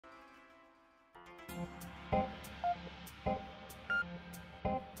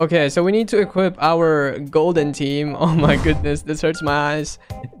Okay, so we need to equip our golden team. Oh my goodness, this hurts my eyes.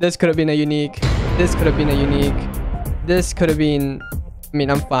 This could have been a unique. This could have been a unique. This could have been... I mean,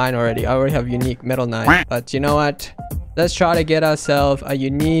 I'm fine already. I already have unique Metal Knight. But you know what? Let's try to get ourselves a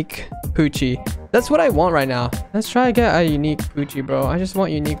unique Poochie. That's what I want right now. Let's try to get a unique Poochie, bro. I just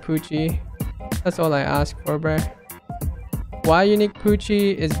want unique Poochie. That's all I ask for, bro. Why unique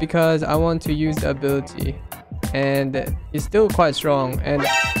Poochie is because I want to use the ability. And he's still quite strong. And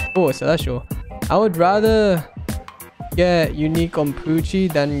oh, Celestial. I would rather get unique on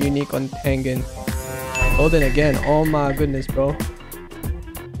Poochie than unique on Tengen. Golden again. Oh my goodness, bro.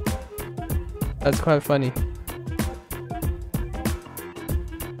 That's quite funny.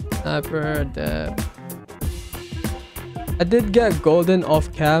 Sniper, depth. I did get golden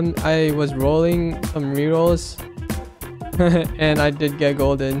off cam. I was rolling some rerolls and I did get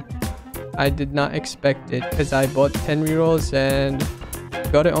golden. I did not expect it because I bought 10 rerolls and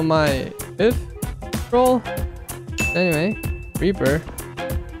got it on my 5th roll. Anyway, Reaper.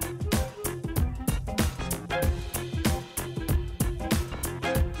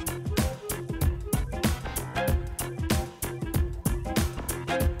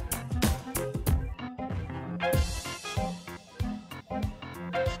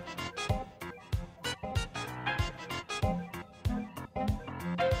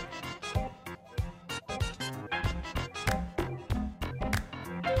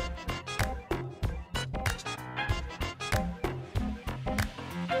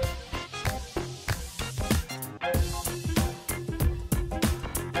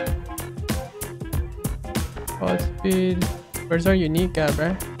 Speed. Where's our unique at,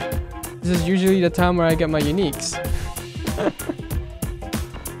 bruh? This is usually the time where I get my uniques.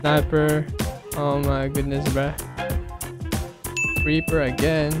 Sniper. Oh my goodness, bruh. Reaper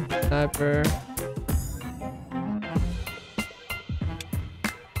again. Sniper.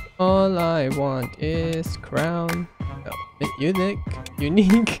 All I want is crown. Oh, unique.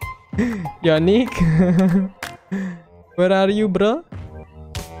 Unique. Unique. Where are you, bro?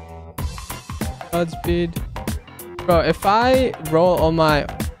 Godspeed. Bro, if I roll on my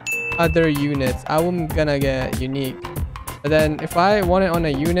other units, I'm gonna get unique. But then if I want it on a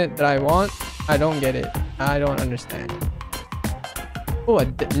unit that I want, I don't get it. I don't understand. Oh, a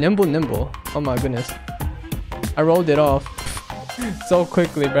nimble. Oh my goodness. I rolled it off so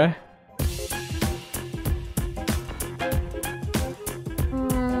quickly, bruh.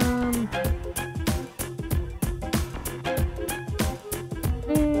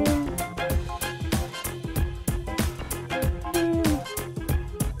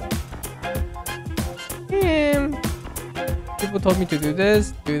 People told me to do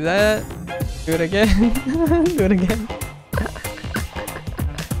this, do that, do it again, do it again.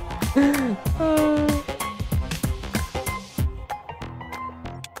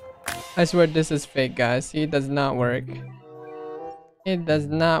 I swear this is fake, guys. It does not work. It does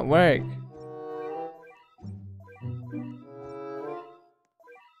not work.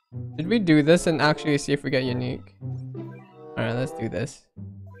 Did we do this and actually see if we get unique? Alright, let's do this.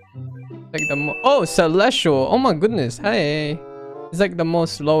 Like the oh, Celestial. Oh my goodness. Hey, it's like the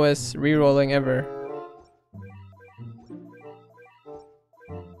most slowest rerolling ever.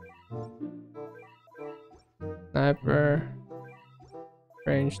 Sniper,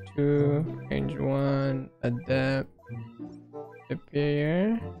 range 2, range 1, adept,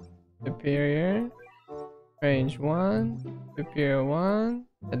 superior, range 1, superior 1,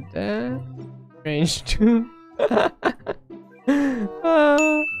 adept, range 2.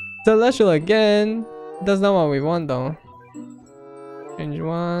 Celestial again. That's not what we want though. Range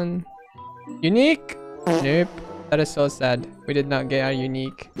 1. Unique? Nope. That is so sad. We did not get our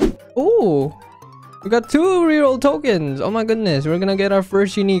unique. Ooh! We got 2 reroll tokens! Oh my goodness. We're gonna get our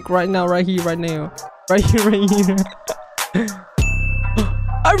first unique right now, right here, right now. Right here.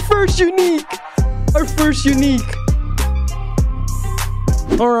 Our first unique! Our first unique!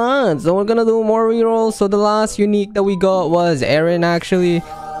 Alright, so we're gonna do more rerolls. So the last unique that we got was Aaron actually.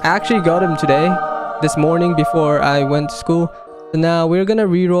 I actually got him today, this morning before I went to school. So now we're gonna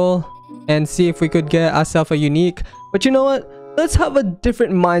reroll and see if we could get ourselves a unique. But you know what? Let's have a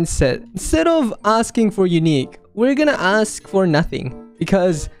different mindset. Instead of asking for unique, we're gonna ask for nothing.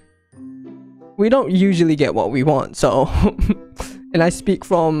 Because we don't usually get what we want. So, and I speak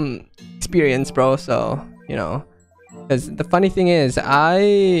from experience, bro. So, you know. Because the funny thing is,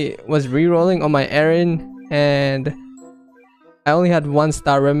 I was rerolling on my Aaron and I only had 1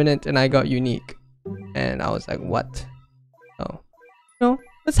 star remnant and I got unique. And I was like, what? So, you know,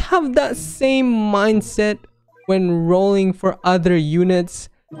 let's have that same mindset when rolling for other units.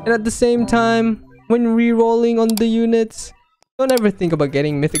 And at the same time, when re-rolling on the units, don't ever think about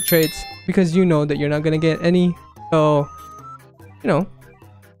getting mythic traits because you know that you're not gonna get any. So, you know,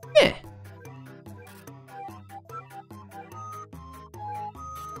 yeah.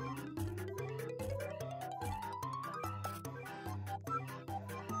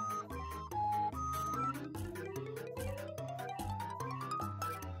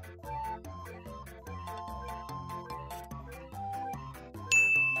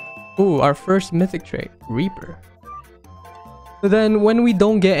 Ooh, our first mythic trait, Reaper. So then when we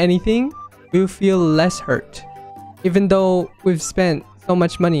don't get anything, we'll feel less hurt. Even though we've spent so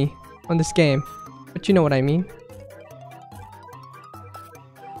much money on this game. But you know what I mean.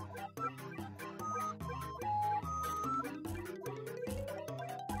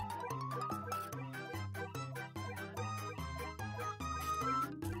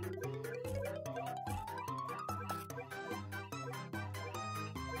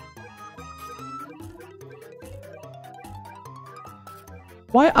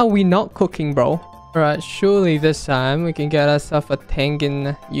 Why are we not cooking, bro? Alright, surely this time we can get ourselves a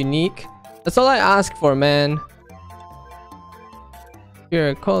Tengen unique. That's all I ask for, man.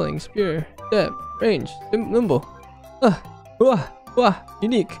 Spear, calling, spear, step, range, nimble.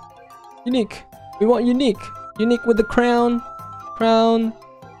 Unique. Unique. We want unique. Unique with the crown. Crown.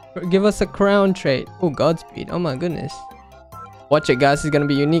 Give us a crown trait. Oh, Godspeed. Oh my goodness. Watch it, guys. It's gonna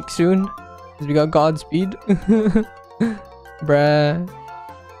be unique soon. Because we got Godspeed. Bruh.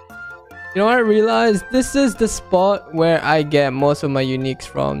 You know what I realized? This is the spot where I get most of my uniques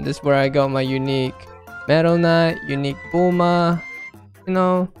from. This is where I got my unique Metal Knight, unique Bulma. You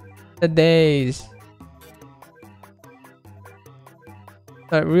know, the days.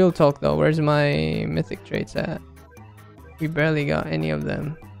 But real talk though, where's my mythic traits at? We barely got any of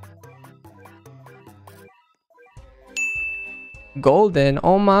them. Golden?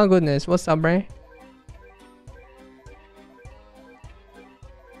 Oh my goodness. What's up, Bray?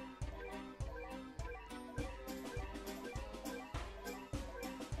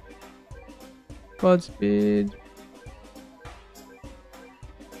 Godspeed.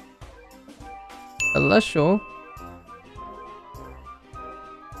 Celestial.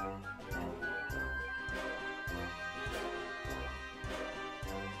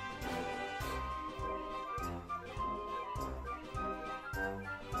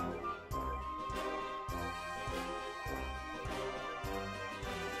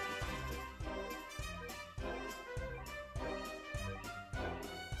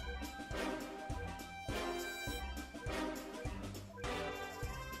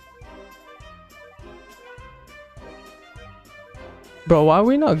 Bro, why are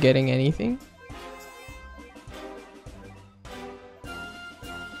we not getting anything?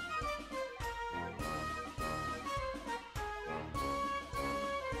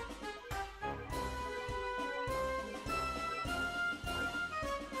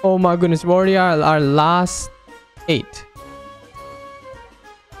 Oh my goodness, we're already our last 8.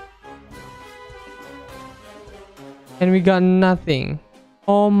 And we got nothing.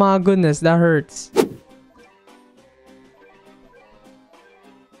 Oh my goodness, that hurts.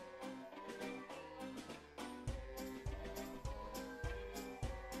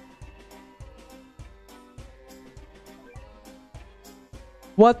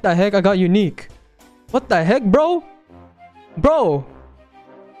 What the heck? I got unique. What the heck, bro? Bro.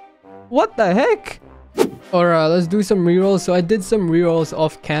 What the heck? Alright, let's do some rerolls. So I did some rerolls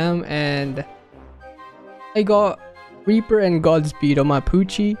off cam and I got Reaper and Godspeed on my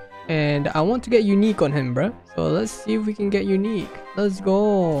Poochie. And I want to get unique on him, bro. So let's see if we can get unique. Let's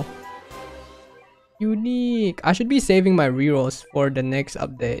go. Unique. I should be saving my rerolls for the next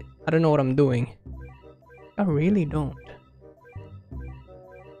update. I don't know what I'm doing. I really don't.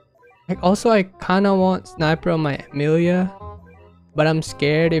 Like, also, I kind of want Sniper on my Amelia, but I'm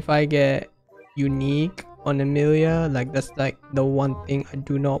scared if I get unique on Amelia. Like, that's like the one thing I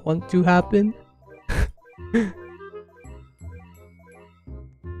do not want to happen.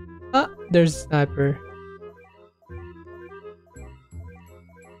 Ah, there's Sniper.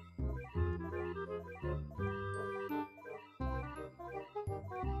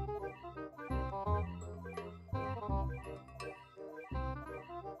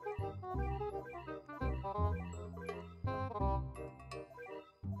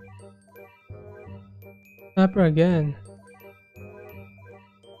 Sniper again.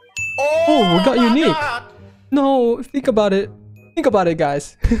 Oh, we got unique. God. No, think about it. Think about it,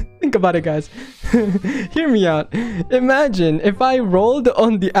 guys. Think about it, guys. Hear me out. Imagine if I rolled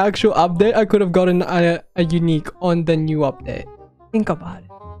on the actual update, I could have gotten a unique on the new update. Think about it.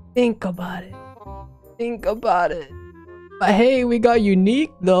 Think about it. Think about it. But hey, we got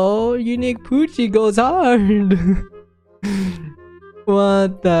unique though. Unique Poochie goes hard.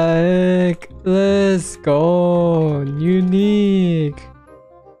 What the heck? Let's go. Unique.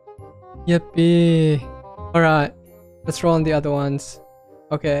 Yippee. Alright. Let's roll on the other ones.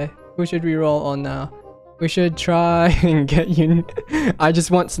 Okay. Who should we roll on now? We should try and get you. I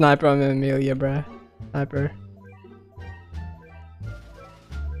just want Sniper on Amelia, bruh. Sniper.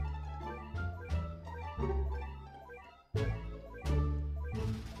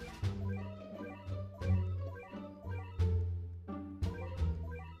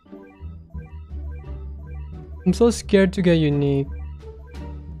 I'm so scared to get unique.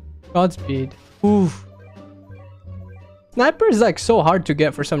 Godspeed. Oof. Sniper is like so hard to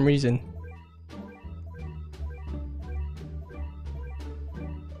get for some reason.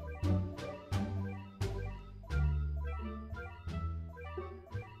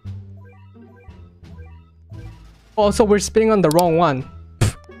 Also, we're spinning on the wrong one.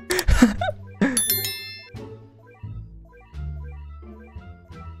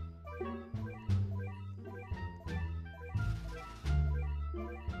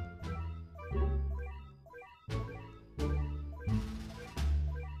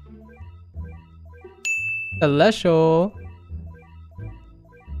 Celestial.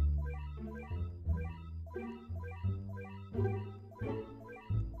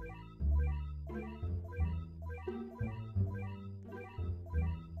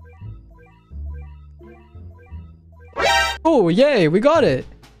 Oh, yay, we got it.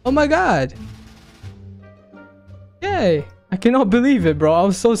 Oh my god. Yay. I cannot believe it, bro. I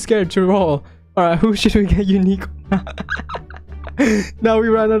was so scared to roll. Alright, who should we get unique on? Now we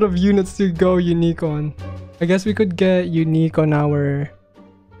ran out of units to go unique on. I guess we could get unique on our...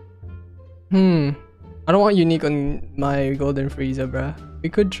 I don't want unique on my golden Frieza, bruh. We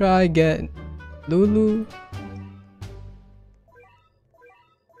could try get Lulu.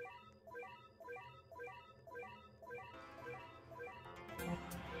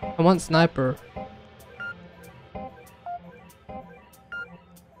 I want Sniper.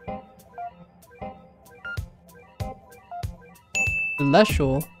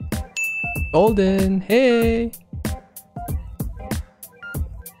 Celestial. Golden. Hey.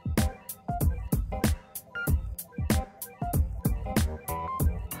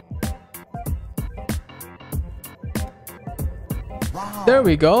 Wow. There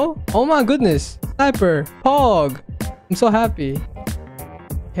we go. Oh my goodness. Sniper. Pog. I'm so happy.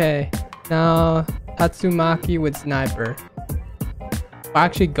 Okay. Now Tatsumaki with Sniper.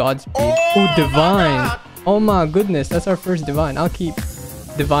 Actually, Godspeed. Oh, Divine. Oh my goodness. That's our first Divine. I'll keep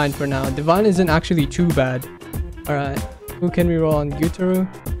Divine for now. Divine isn't actually too bad. Alright. Who can we roll on? Gyutaro?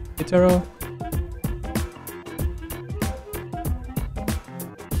 Gyutaro?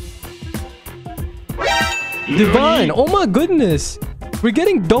 Divine! Oh my goodness! We're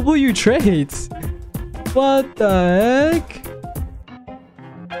getting W trades! What the heck?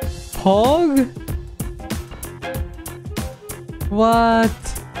 Pog? What?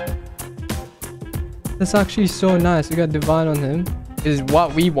 That's actually so nice. We got Divine on him. Is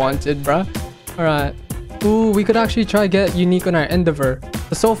what we wanted, bruh. Alright. Ooh, we could actually try get unique on our Endeavor.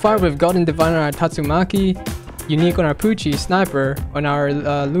 So far, we've gotten Divine on our Tatsumaki, unique on our Pucci, Sniper on our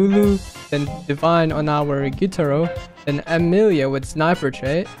Lulu, then Divine on our Gyutaro, then Amelia with Sniper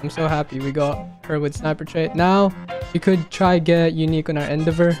trait. I'm so happy we got her with Sniper trait. Now, we could try get unique on our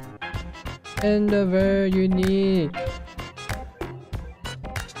Endeavor. Endeavor unique.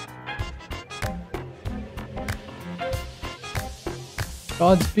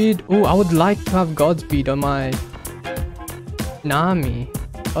 Godspeed. Oh, I would like to have Godspeed on my Nami.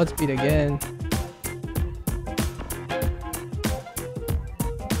 Godspeed again.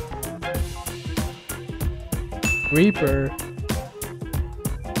 Reaper.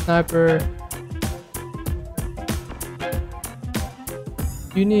 Sniper.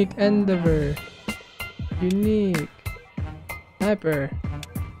 Unique Endeavor. Unique. Sniper.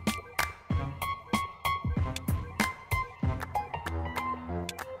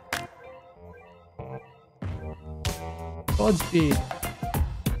 Godspeed.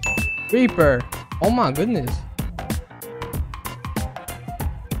 Reaper. Oh my goodness.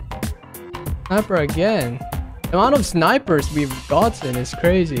 Sniper again. The amount of snipers we've gotten is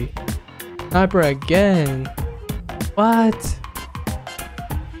crazy. Sniper again. What?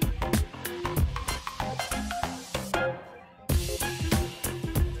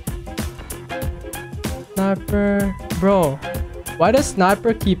 Sniper. Bro, why does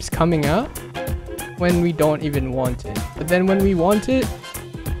Sniper keeps coming out when we don't even want it? But then when we want it,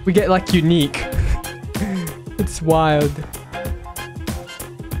 we get like unique. It's wild.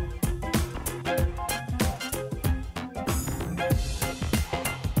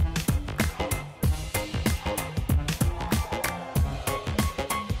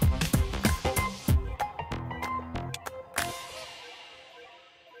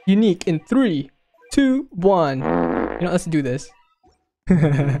 unique in 3, 2, 1. You know, let's do this.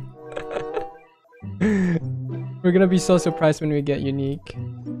 We're gonna be so surprised when we get unique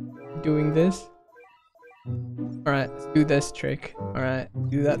doing this. Alright, let's do this trick. Alright,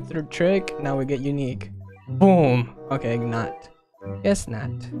 do that third trick. Now we get unique. Boom. Okay, not. Guess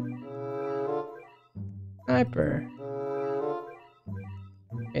not. Sniper.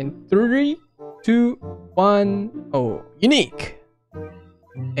 In 3, 2, 1. Oh, unique.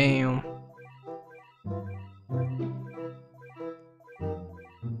 Damn.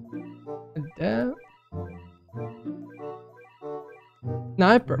 Damn.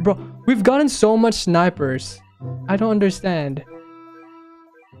 Sniper, bro. We've gotten so much snipers. I don't understand.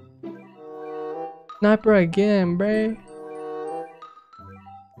 Sniper again, bruh.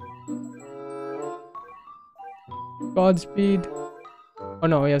 Godspeed. Oh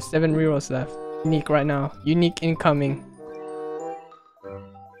no, we have 7 rerolls left. Unique right now. Unique incoming.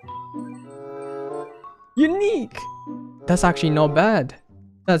 Unique! That's actually not bad.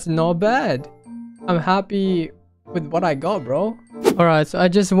 That's not bad. I'm happy with what I got, bro. Alright, so I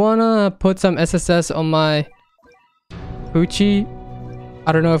just wanna put some SSS on my Poochie.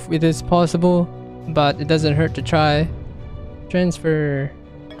 I don't know if it is possible, but it doesn't hurt to try. Transfer.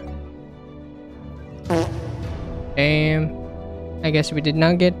 Damn. I guess we did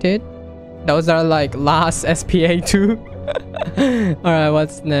not get it. That was our like last SPA too. Alright,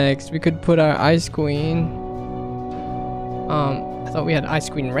 what's next? We could put our Ice Queen. I thought we had Ice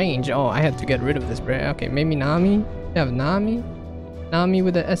Queen range. Oh, I had to get rid of this, bro. Okay, maybe Nami. We have Nami. Nami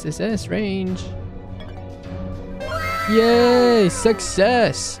with the SSS range. Yay!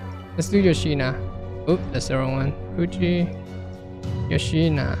 Success! Let's do Yoshina. Oop, that's the wrong one. Fuji.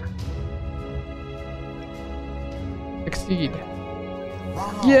 Yoshina. Succeed.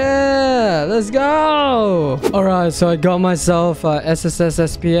 Yeah! Let's go! Alright, so I got myself SSS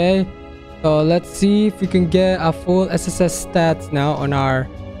SPA. So let's see if we can get our full SSS stats now on our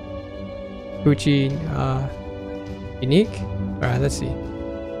Gucci unique. Alright, let's see.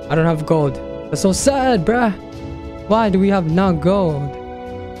 I don't have gold. That's so sad, bruh. Why do we have not gold?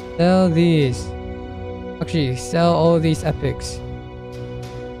 Sell these. Actually, sell all these epics.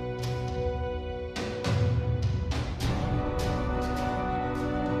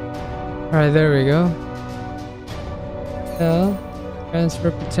 Alright, there we go. Sell. Transfer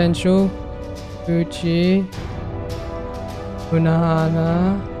potential. Gucci.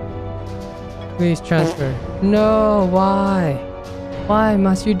 Unahana. Please transfer. No, why? Why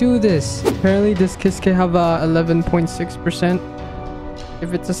must you do this? Apparently this Kiske have 11.6%.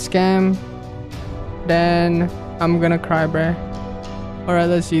 If it's a scam, then I'm gonna cry, bruh. Alright,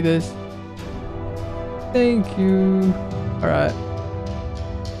 let's see this. Thank you. Alright.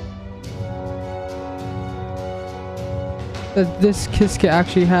 This Kiske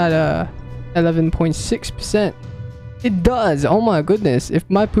actually had 11.6%. It does. Oh my goodness. If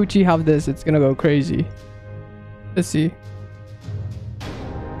my Poochie have this, it's gonna go crazy. Let's see.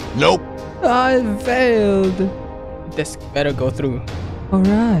 Nope. I failed. This better go through.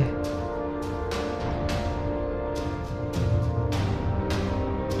 Alright.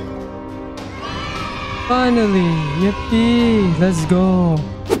 Finally. Yippee. Let's go.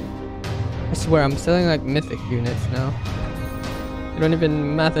 I swear I'm selling like mythic units now. They don't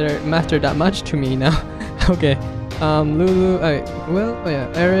even matter that much to me now. Okay. Lulu. Well, oh yeah,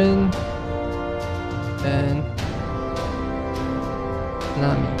 Aaron. Then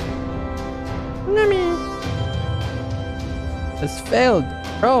Nami. That's failed.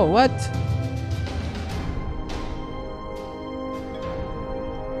 Bro, what?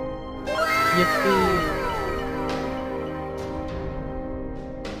 Yippee.